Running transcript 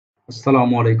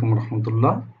আসসালামু আলাইকুম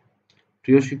রহমতুল্লাহ।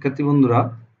 প্রিয় শিক্ষার্থী বন্ধুরা,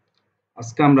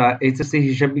 আজকে আমরা এইচএসসি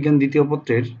হিসাব বিজ্ঞান দ্বিতীয়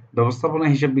পত্রের ব্যবস্থাপনা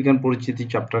হিসাব বিজ্ঞান পরিচিতি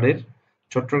চ্যাপ্টারের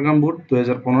চট্টগ্রাম বোর্ড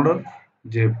 2015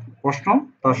 যে প্রশ্ন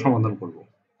তার সমাধান করব।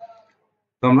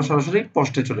 তো আমরা সরাসরি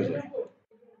প্রশ্নে চলে যাই।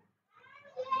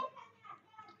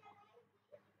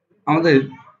 আমাদের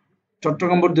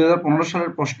চট্টগ্রাম বোর্ড 2015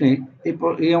 সালের প্রশ্নে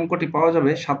এই অঙ্কটি পাওয়া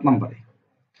যাবে 7 নম্বরে।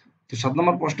 তো 7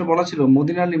 নম্বর প্রশ্নে বলা ছিল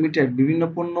মদিনা লিমিটেড বিভিন্ন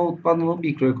পণ্য উৎপাদন ও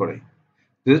বিক্রয় করে।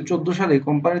 2014 সালে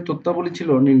কোম্পানির তথ্যাবলী ছিল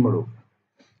নিম্নরূপ: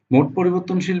 মোট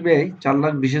পরিবর্তনশীল ব্যয়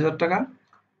 4,20,000 টাকা,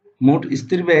 মোট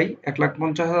স্থির ব্যয়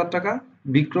 1,50,000 টাকা,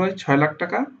 বিক্রয় 6 লাখ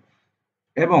টাকা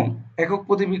এবং একক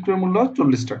প্রতি বিক্রয় মূল্য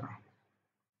 40 টাকা।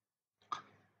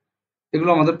 এগুলো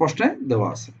আমাদের প্রশ্নে দেওয়া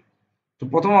আছে। তো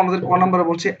প্রথম আমাদের ক নম্বরে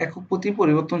বলছে একক প্রতি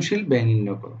পরিবর্তনশীল ব্যয়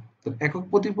নির্ণয় করো। তো একক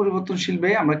প্রতি পরিবর্তনশীল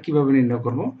ব্যয় আমরা কিভাবে নির্ণয়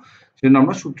করব, সেজন্য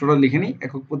আমরা সূত্রটা লিখে নিই।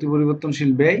 একক প্রতি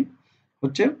পরিবর্তনশীল ব্যয়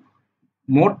হচ্ছে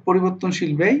মোট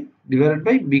পরিবর্তনশীল ব্যয় ডিভাইডেড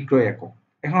বাই বিক্রয় একক।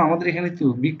 এখন আমাদের এখানে তো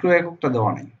বিক্রয় এককটা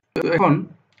দেওয়া নেই। তো এখন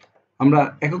আমরা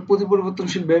একক প্রতি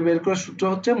পরিবর্তনশীল ব্যয় বের করার সূত্র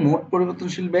হচ্ছে মোট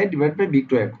পরিবর্তনশীল ব্যয় ডিভাইড বাই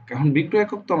বিক্রয় একক। এখন বিক্রয়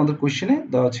একক তো আমাদের কোশ্চেনে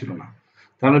দেওয়া ছিল না,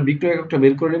 তো আমরা বিক্রয় এককটা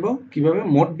বের করে নেব কিভাবে,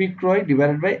 মোট বিক্রয়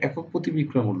ডিভাইডেড বাই একক প্রতি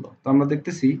বিক্রয় মূল্য। তো আমরা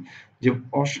দেখতেছি যে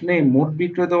প্রশ্নে মোট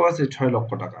বিক্রয় দেওয়া আছে 6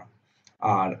 লক্ষ টাকা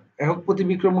আর একক প্রতি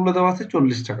বিক্রয় মূল্য দেওয়া আছে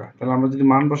 40 টাকা। তাহলে আমরা যদি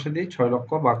মান বসে দিই 6 লক্ষ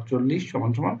ভাগ 40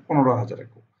 সমান সমান 15,000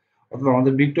 একক, অর্থাৎ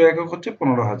আমাদের বিক্রয় একক হচ্ছে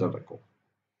 15,000 একক।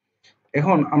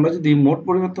 এখন আমরা যদি মোট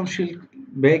পরিবর্তনশীল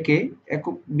ব্যয়কে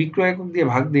একক বিক্রয় একক দিয়ে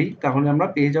ভাগ দিই, তাহলে আমরা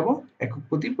পেয়ে যাব একক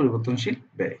প্রতি পরিবর্তনশীল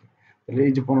ব্যয়। তাহলে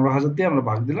এই যে 15,000 দিয়ে আমরা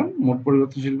ভাগ দিলাম, মোট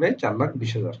পরিবর্তনশীল ব্যয়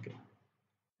 4,20,000 কে।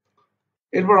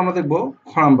 এরপর আমরা দেখব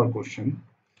খ নাম্বার কোশ্চেন।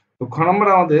 তো খ নাম্বার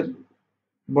আমাদের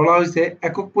বলা হয়েছে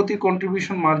একক প্রতি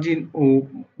কন্ট্রিবিউশন মার্জিন ও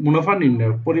মুনাফা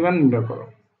নির্ণয় পরিমাণ নির্ণয় করো।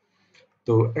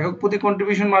 তো একক প্রতি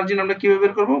কন্ট্রিবিউশন মার্জিন আমরা কিভাবে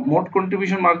বের করব, মোট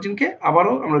কন্ট্রিবিউশন মার্জিনকে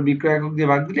আবারও আমরা বিক্রয় একক দিয়ে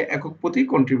ভাগ দিলে একক প্রতি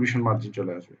কন্ট্রিবিউশন মার্জিন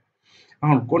চলে আসবে।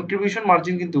 এখন কন্ট্রিবিউশন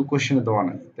মার্জিন কিন্তু কোশ্চেনে দেওয়া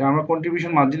নাই, তাই আমরা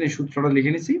কন্ট্রিবিউশন মার্জিনের সূত্রটা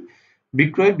লিখে নিছি,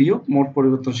 বিক্রয় বিয়োগ মোট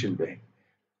পরিবর্তনশীল ব্যয়।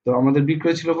 তো আমাদের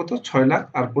বিক্রয় ছিল কত, 6 লাখ,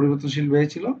 আর পরিবর্তনশীল ব্যয়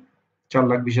ছিল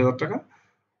 4,20,000 টাকা,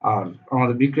 আর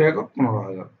আমাদের বিক্রয় একক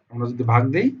 15,000। আমরা যদি ভাগ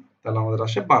দেই তাহলে আমাদের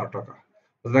আসে 12 টাকা,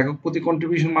 অর্থাৎ একক প্রতি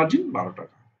কন্ট্রিবিউশন মার্জিন 12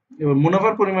 টাকা। এবার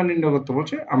মুনাফার পরিমাণ নির্ণয় করতে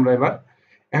বলছে, আমরা এবার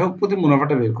একক প্রতি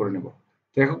মুনাফাটা বের করে নেব।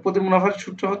 তো একক প্রতি মুনাফার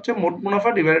সূত্র হচ্ছে মোট মুনাফা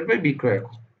ডিভাইডেড বাই বিক্রয়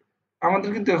একক। আমাদের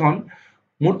কিন্তু এখন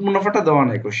মোট মুনাফাটা দেওয়া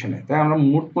নাই কোশ্চেনে, তাই আমরা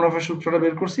মোট মুনাফার সূত্রটা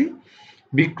বের করছি,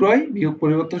 বিক্রয় বিয়োগ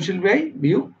পরিবর্তনশীল ব্যয়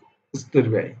বিয়োগ স্থির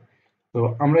ব্যয়। তো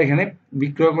আমরা এখানে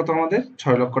বিক্রয় কত আমাদের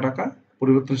 6 লক্ষ টাকা,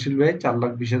 পরিবর্তনশীল ব্যয়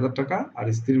 4,20,000 টাকা আর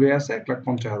স্থির ব্যয় আছে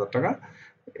 1,50,000 টাকা।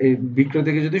 এই বিক্রয়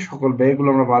থেকে যদি সকল ব্যয়গুলো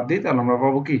আমরা বাদ দিই তাহলে আমরা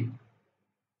পাবো কি,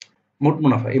 মোট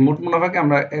মুনাফা। এই মোট মুনাফাকে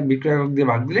আমরা বিক্রয় একক দিয়ে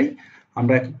ভাগ দিলেই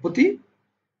আমরা একক প্রতি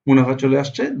মুনাফা চলে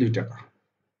আসছে 2 টাকা।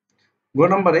 গ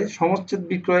নম্বরে সমচ্ছেদ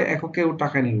বিক্রয় এককে ও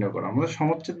টাকায় নির্ণয় করা। আমাদের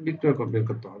সমচ্ছেদ বিক্রয় বের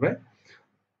করতে হবে।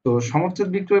 তো সমচ্ছেদ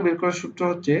বিক্রয় বের করার সূত্র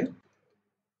হচ্ছে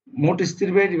মোট স্থির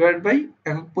ব্যয় ডিভাইড বাই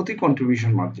একক প্রতি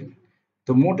কন্ট্রিবিউশন মার্জিন।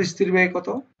 তো মোট স্থির ব্যয় কত,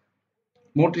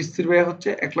 মোট স্থির ব্যয় হচ্ছে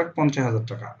 1,50,000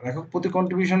 টাকা, একক প্রতি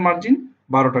কন্ট্রিবিউশন মার্জিন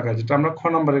 12 টাকা, যেটা আমরা খ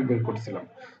নম্বরে বের করেছিলাম,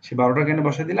 সেই 12 টাকা এনে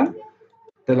বসাই দিলাম।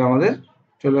 তাহলে আমাদের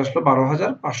চলে আসলো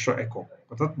 12,500 একক,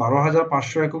 অর্থাৎ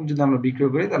 12,500 একক যদি আমরা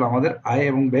বিক্রয় করি তাহলে আমাদের আয়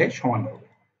এবং ব্যয় সমান হবে।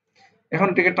 এখন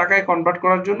এটাকে টাকায় কনভার্ট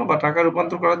করার জন্য বা টাকা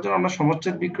রূপান্তর করার জন্য আমরা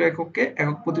সমচ্ছেদ বিক্রয় এককে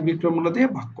একক প্রতি বিক্রয় মূল্য দিয়ে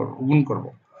ভাগ করব, গুণ করব।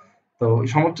 তো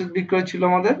সমচ্ছেদ বিক্রয় ছিল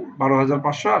আমাদের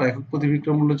 12,500 আর একক প্রতি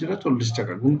বিক্রয় মূল্য ছিল 40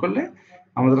 টাকা, গুণ করলে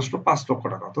আমাদের আসলো 5 লক্ষ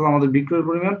টাকা। অর্থাৎ আমাদের বিক্রয়ের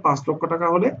পরিমাণ 5 লক্ষ টাকা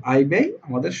হলে আয় ব্যয়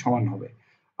আমাদের সমান হবে।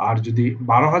 আর যদি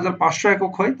 12,500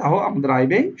 একক হয় তাহলে আমাদের আয়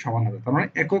ব্যয় সমান হবে। তার মানে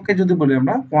এককে যদি বলি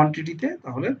আমরা কোয়ান্টিটিতে,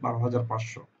 তাহলে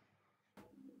 12,500।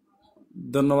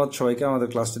 ধন্যবাদ সবাইকে আমাদের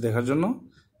ক্লাসটি দেখার জন্য,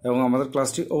 এবং আমাদের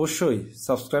ক্লাসটি অবশ্যই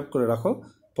সাবস্ক্রাইব করে রাখো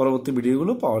পরবর্তী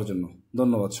ভিডিওগুলো পাওয়ার জন্য।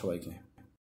 ধন্যবাদ সবাইকে।